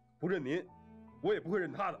不认您，我也不会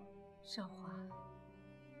认她的。少华，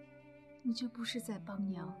你这不是在帮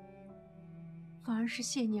娘，反而是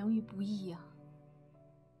陷娘于不义呀。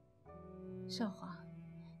少华，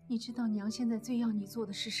你知道娘现在最要你做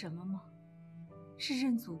的是什么吗？是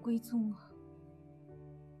认祖归宗啊。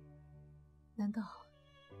难道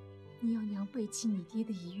你要娘背弃你爹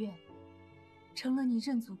的遗愿，成了你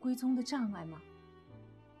认祖归宗的障碍吗？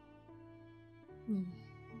你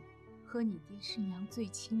和你爹是娘最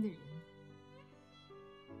亲的人，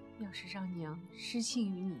要是让娘失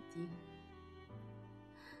信于你爹，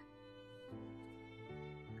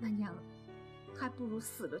那娘还不如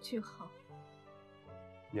死了去好。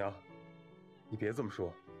娘，你别这么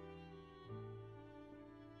说，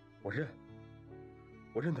我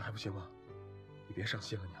认得还不行吗？你别伤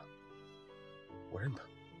心了，娘，我认得。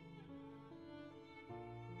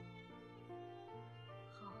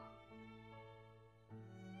好，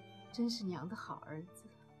真是娘的好儿子。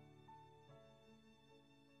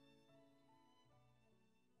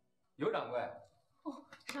尤掌柜。哦，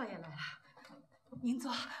少爷来了，您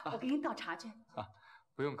坐，我给您倒茶去。啊，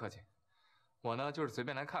不用客气，我呢就是随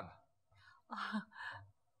便来看看。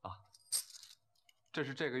这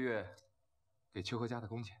是这个月给秋荷家的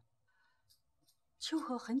工钱。秋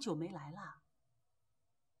荷很久没来了。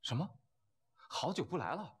什么？好久不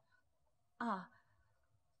来了？啊，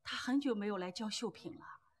她很久没有来交绣品了。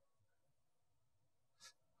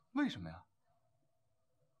为什么呀？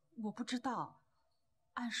我不知道，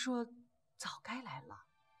按说早该来了。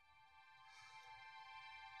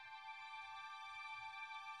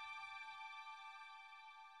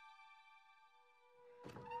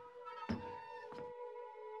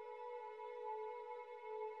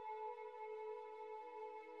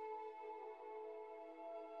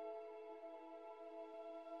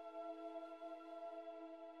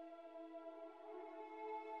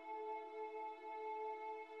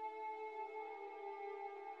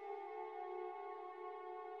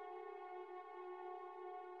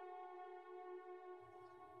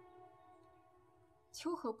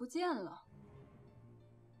秋荷不见了。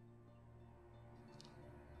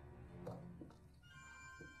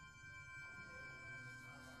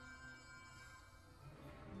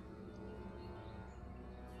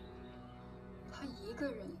他一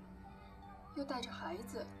个人，又带着孩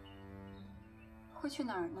子，会去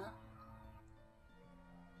哪儿呢？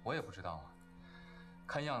我也不知道啊，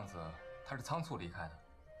看样子他是仓促离开的，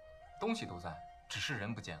东西都在，只是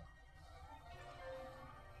人不见了。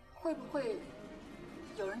会不会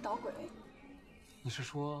有人捣鬼？你是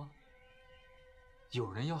说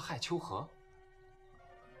有人要害秋荷？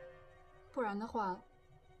不然的话，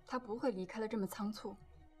他不会离开的这么仓促。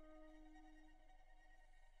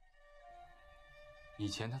以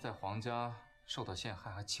前他在皇家受到陷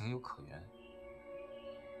害还情有可原，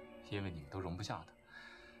因为你们都容不下他。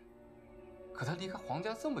可他离开皇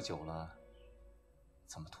家这么久了，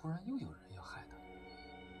怎么突然又有人要害他？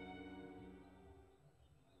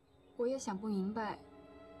我也想不明白，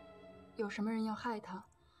有什么人要害他。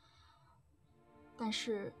但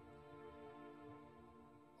是，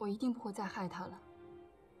我一定不会再害他了。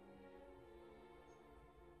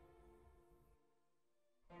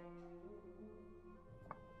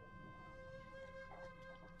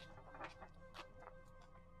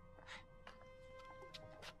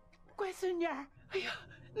乖孙女儿，哎呀，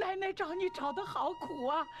奶奶找你找得好苦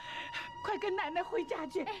啊！快跟奶奶回家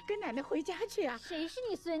去，跟奶奶回家去啊！谁是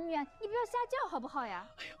你孙女啊？你不要瞎叫好不好呀？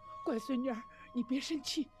哎呦，乖孙女儿，你别生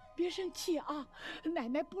气，别生气啊！奶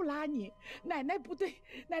奶不拉你，奶奶不对，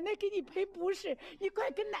奶奶给你赔不是，你快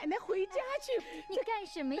跟奶奶回家去！你干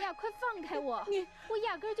什么呀？快放开我！我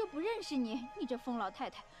压根就不认识你，你这疯老太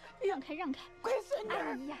太！让开，让开！乖孙女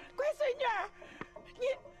儿，哎呀，乖孙女儿，你。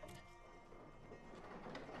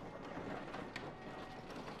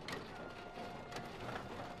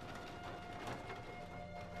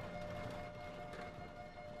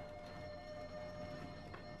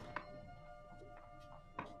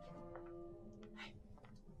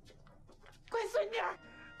孙女儿，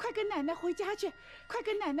快跟奶奶回家去！快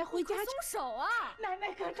跟奶奶回家去！松手啊！奶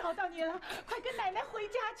奶可找到你了，快跟奶奶回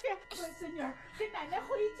家去！乖孙女儿，跟奶奶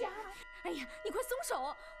回家！哎呀，你快松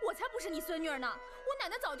手！我才不是你孙女儿呢，我奶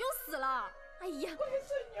奶早就死了。哎呀，乖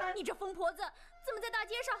孙女儿，你这疯婆子怎么在大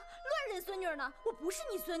街上乱认孙女儿呢？我不是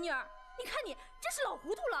你孙女儿，你看你真是老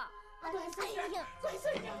糊涂了。乖孙女儿，哎呀，乖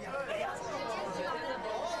孙女儿，哎呀，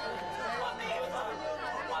我没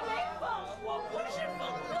疯，我不是疯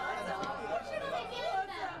婆子，我不是疯婆子。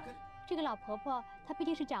这个老婆婆她毕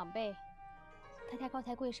竟是长辈，太太高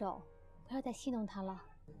抬贵手，不要再戏弄她了。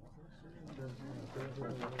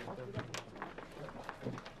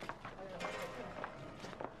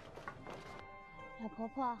老婆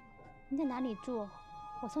婆，你在哪里住？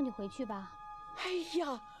我送你回去吧。哎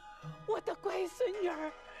呀，我的乖孙女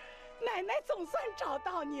儿，奶奶总算找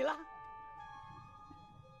到你了。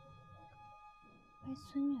乖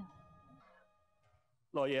孙女儿，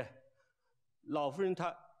老爷，老夫人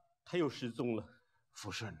她又失踪了。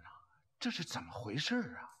福顺啊，这是怎么回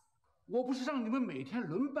事啊？我不是让你们每天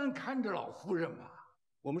轮班看着老夫人吗？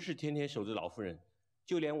我们是天天守着老夫人，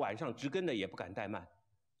就连晚上值更的也不敢怠慢，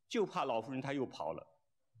就怕老夫人她又跑了。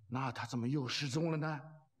那她怎么又失踪了呢？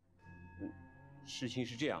事情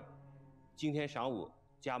是这样，今天晌午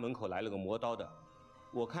家门口来了个磨刀的，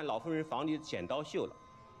我看老夫人房里的剪刀锈了，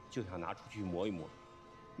就想拿出去磨一磨，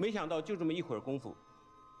没想到就这么一会儿功夫，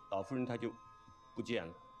老夫人她就不见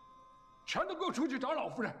了。全都给我出去找老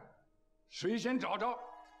夫人，谁先找着，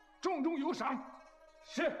重重有赏。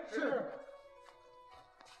是。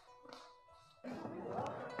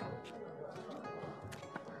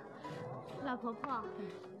老婆婆，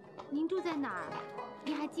您住在哪儿？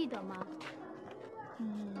您还记得吗？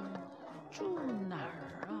住哪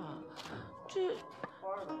儿啊？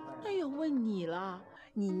那要问你了。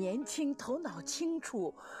你年轻，头脑清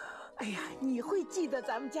楚，哎呀，你会记得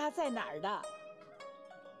咱们家在哪儿的。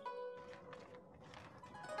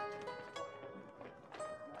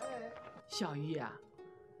小玉啊，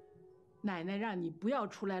奶奶让你不要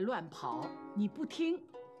出来乱跑，你不听，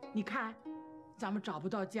你看，咱们找不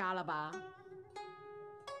到家了吧？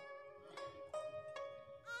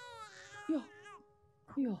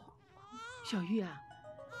哟，小玉啊，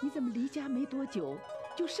你怎么离家没多久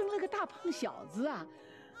就生了个大胖小子啊？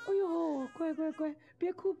哎呦，乖，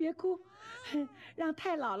别哭，让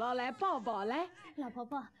太姥姥来抱抱来。老婆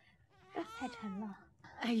婆，太沉了。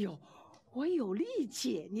哎呦，我有力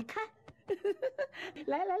气，你看。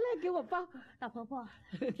来，给我抱。老婆婆，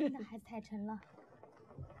真的孩子太沉了。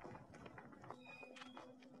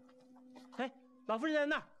哎，老夫人在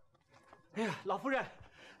那儿。哎呀，老夫人。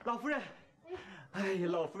哎呀，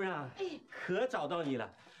老夫人啊，可找到你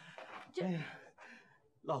了。哎呀，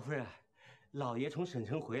老夫人，老爷从省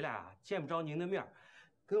城回来啊，见不着您的面，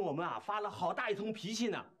跟我们啊发了好大一通脾气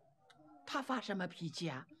呢。他发什么脾气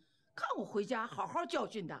啊？看我回家好好教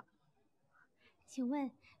训他。请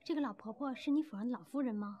问这个老婆婆是你府上的老夫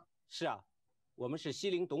人吗？是啊，我们是西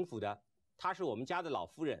陵董府的，她是我们家的老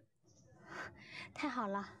夫人。太好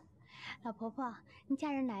了，老婆婆，您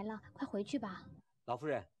家人来了，快回去吧。老夫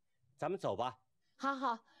人，咱们走吧。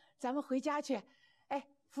好，咱们回家去。哎，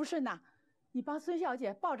福顺呐，你帮孙小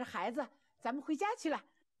姐抱着孩子，咱们回家去了。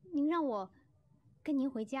您让我跟您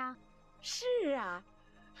回家？是啊，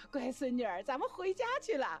乖孙女儿，咱们回家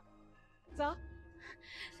去了。走。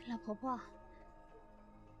老婆婆，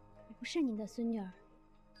我不是您的孙女儿。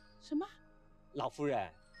什么？老夫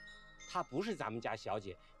人，她不是咱们家小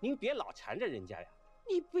姐，您别老缠着人家呀。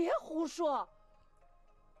你别胡说。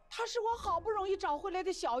她是我好不容易找回来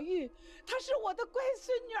的小玉，她是我的乖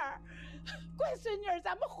孙女儿。乖孙女儿，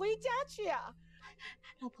咱们回家去啊！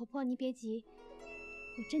老婆婆，你别急，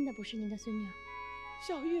我真的不是您的孙女儿。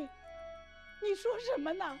小玉，你说什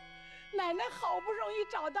么呢？奶奶好不容易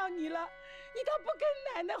找到你了，你倒不跟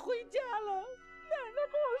奶奶回家了，奶奶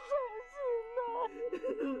好伤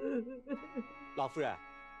心呐！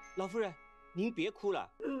老夫人，您别哭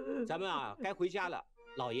了，咱们啊该回家了。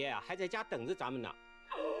老爷啊还在家等着咱们呢。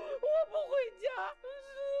我不回家，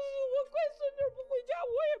我乖孙女不回家，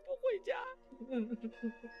我也不回家。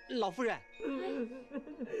老夫人，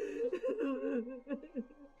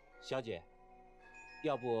小姐，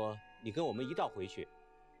要不你跟我们一道回去，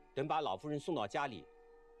等把老夫人送到家里，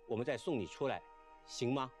我们再送你出来，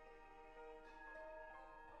行吗？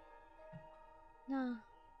那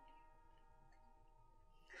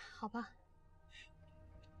好吧。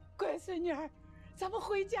乖孙女儿，咱们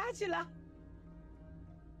回家去了。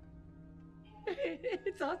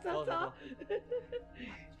走。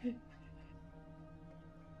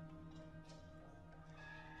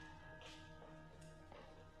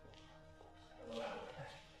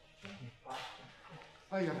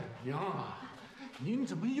哎呀，娘啊，您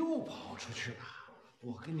怎么又跑出去了？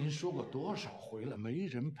我跟您说过多少回了，没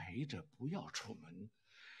人陪着不要出门。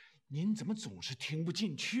您怎么总是听不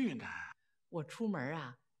进去呢？我出门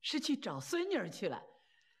啊，是去找孙女儿去了。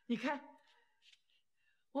你看，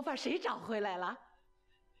我把谁找回来了？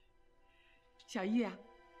小玉啊，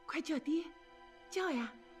快叫爹，叫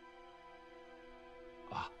呀！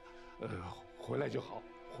啊，回来就好，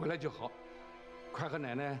回来就好。快和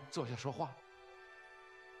奶奶坐下说话。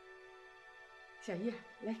小玉，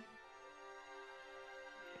来。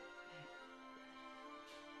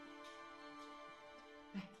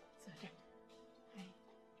来，坐这儿。哎，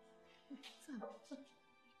坐吧，坐。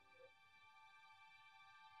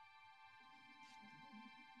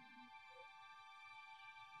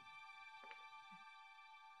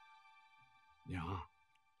娘，啊，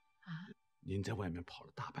您在外面跑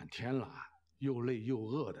了大半天了，又累又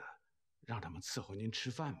饿的，让他们伺候您吃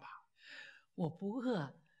饭吧。我不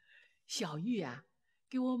饿，小玉啊，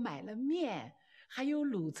给我买了面，还有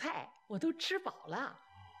卤菜，我都吃饱了。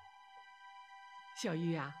小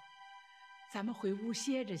玉啊，咱们回屋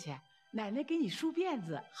歇着去，奶奶给你梳辫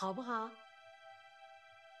子，好不好？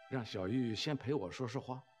让小玉先陪我说说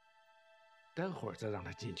话，待会儿再让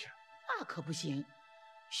她进去。那可不行，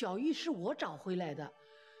小玉是我找回来的，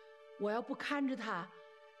我要不看着她，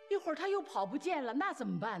一会儿她又跑不见了，那怎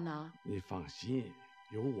么办呢？你放心，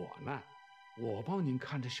有我呢，我帮您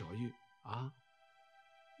看着小玉啊。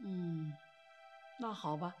嗯，那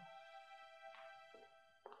好吧。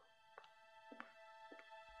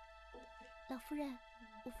老夫人，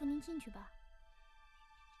我扶您进去吧。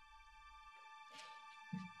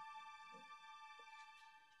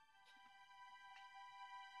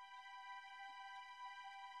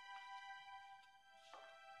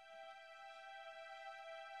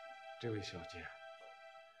这位小姐，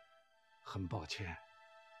很抱歉，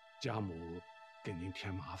家母给您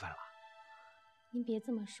添麻烦了。您别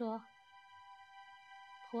这么说，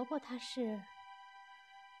婆婆她是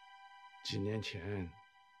几年前，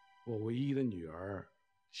我唯一的女儿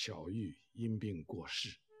小玉因病过世，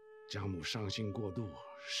家母伤心过度，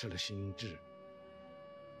失了心智，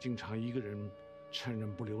经常一个人趁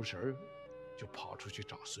人不留神就跑出去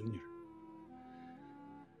找孙女儿，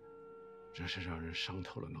真是让人伤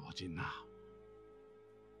透了脑筋呐。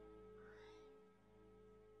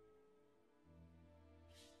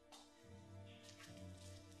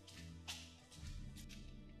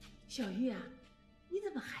小玉啊，你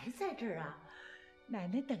怎么还在这儿啊？奶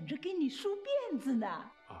奶等着给你梳辫子呢。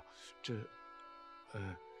啊，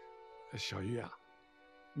小玉啊，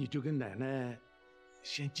你就跟奶奶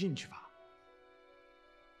先进去吧。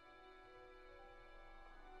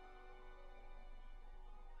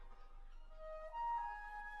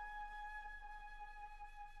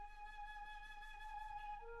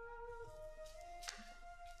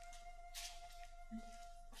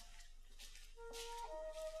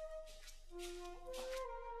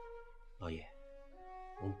老爷，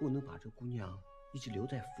我们不能把这姑娘一直留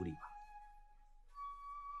在府里吧？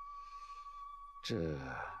这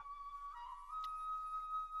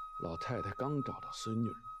老太太刚找到孙女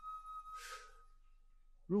儿，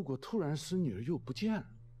如果突然孙女儿又不见了，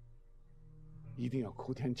一定要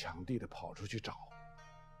哭天抢地的跑出去找。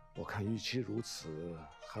我看与其如此，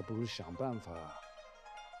还不如想办法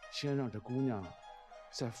先让这姑娘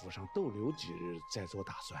在府上逗留几日再做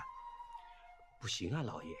打算。不行啊，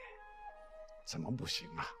老爷。怎么不行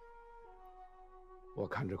啊？我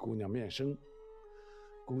看这姑娘面生，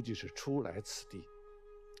估计是初来此地。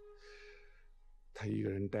她一个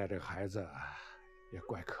人带着孩子，也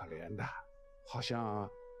怪可怜的，好像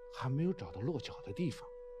还没有找到落脚的地方。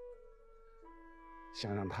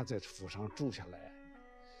想让她在府上住下来，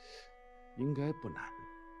应该不难。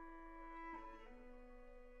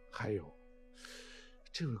还有，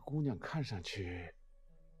这位姑娘看上去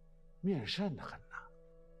面善得很呐。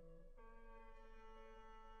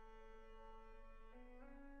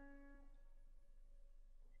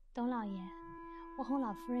董老爷，我哄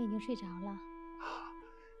老夫人已经睡着了。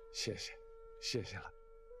谢谢，谢谢了。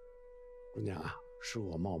姑娘啊，恕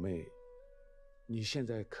我冒昧，你现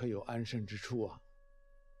在可有安身之处啊？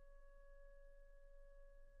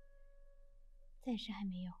暂时还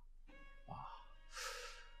没有。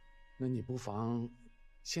那你不妨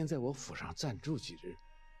先在我府上暂住几日。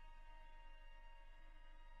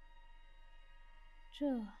这，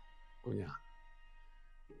姑娘，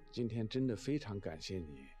今天真的非常感谢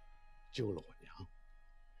你救了我娘。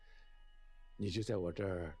你就在我这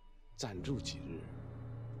儿暂住几日，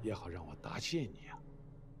也好让我答谢你啊。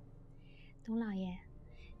董老爷，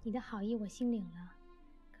你的好意我心领了，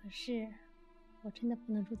可是我真的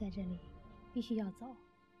不能住在这里，必须要走。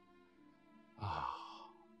啊，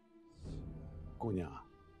姑娘啊，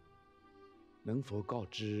能否告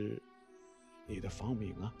知你的芳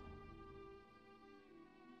名啊？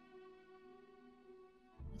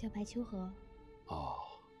我叫白秋荷。哦，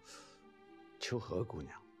秋荷姑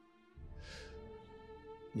娘，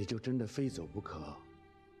你就真的非走不可，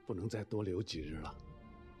不能再多留几日了。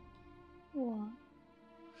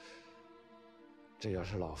这要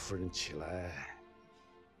是老夫人起来，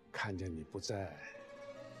看见你不在，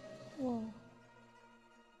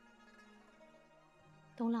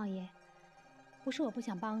董老爷，不是我不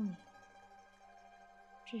想帮你，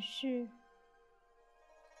只是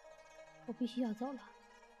我必须要走了。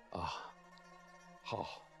啊，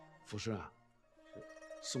好，福顺啊，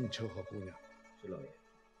送秋荷姑娘。是老爷。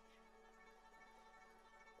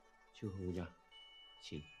秋荷姑娘，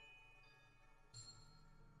请。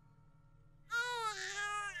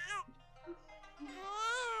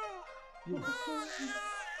哟，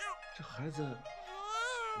这孩子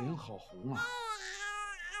脸好红啊，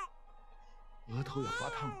额头也发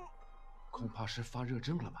烫，恐怕是发热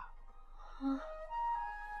症了吧？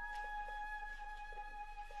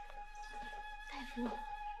大夫，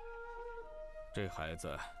这孩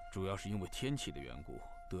子主要是因为天气的缘故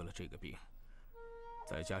得了这个病，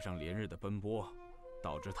再加上连日的奔波，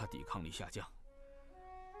导致他抵抗力下降。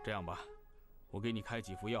这样吧，我给你开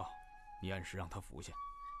几副药，你按时让他服下。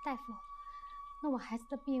大夫，那我孩子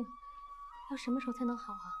的病要什么时候才能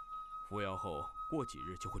好啊？服药后过几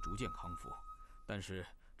日就会逐渐康复，但是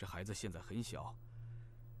这孩子现在很小，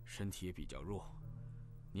身体也比较弱，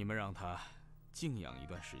你们让他静养一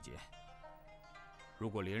段时间。如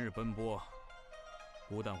果连日奔波，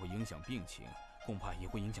不但会影响病情，恐怕也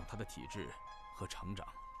会影响他的体质和成长。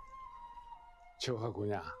秋荷姑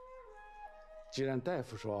娘，既然大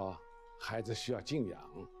夫说孩子需要静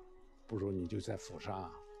养，不如你就在府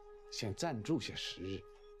上先暂住些时日。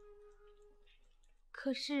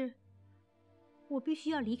可是我必须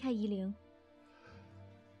要离开夷陵。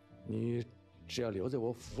你只要留在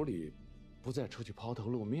我府里，不再出去抛头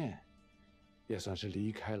露面，也算是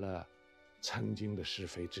离开了曾经的是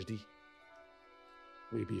非之地。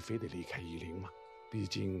未必非得离开夷陵嘛，毕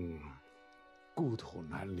竟故土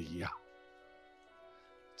难离呀。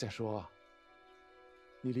再说，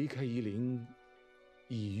你离开夷陵，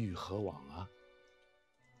意欲何往啊？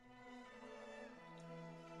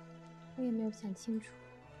我也没有想清楚，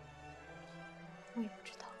我也不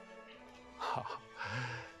知道。哈，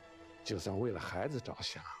就算为了孩子着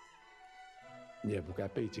想，你也不该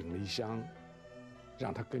背井离乡，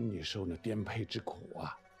让他跟你受那颠沛之苦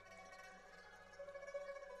啊。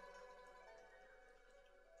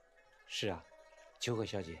是啊，秋荷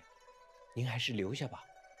小姐，您还是留下吧。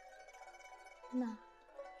那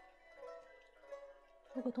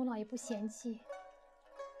如果董老爷不嫌弃，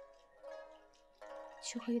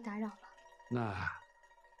秋荷就打扰了。那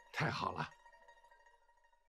太好了。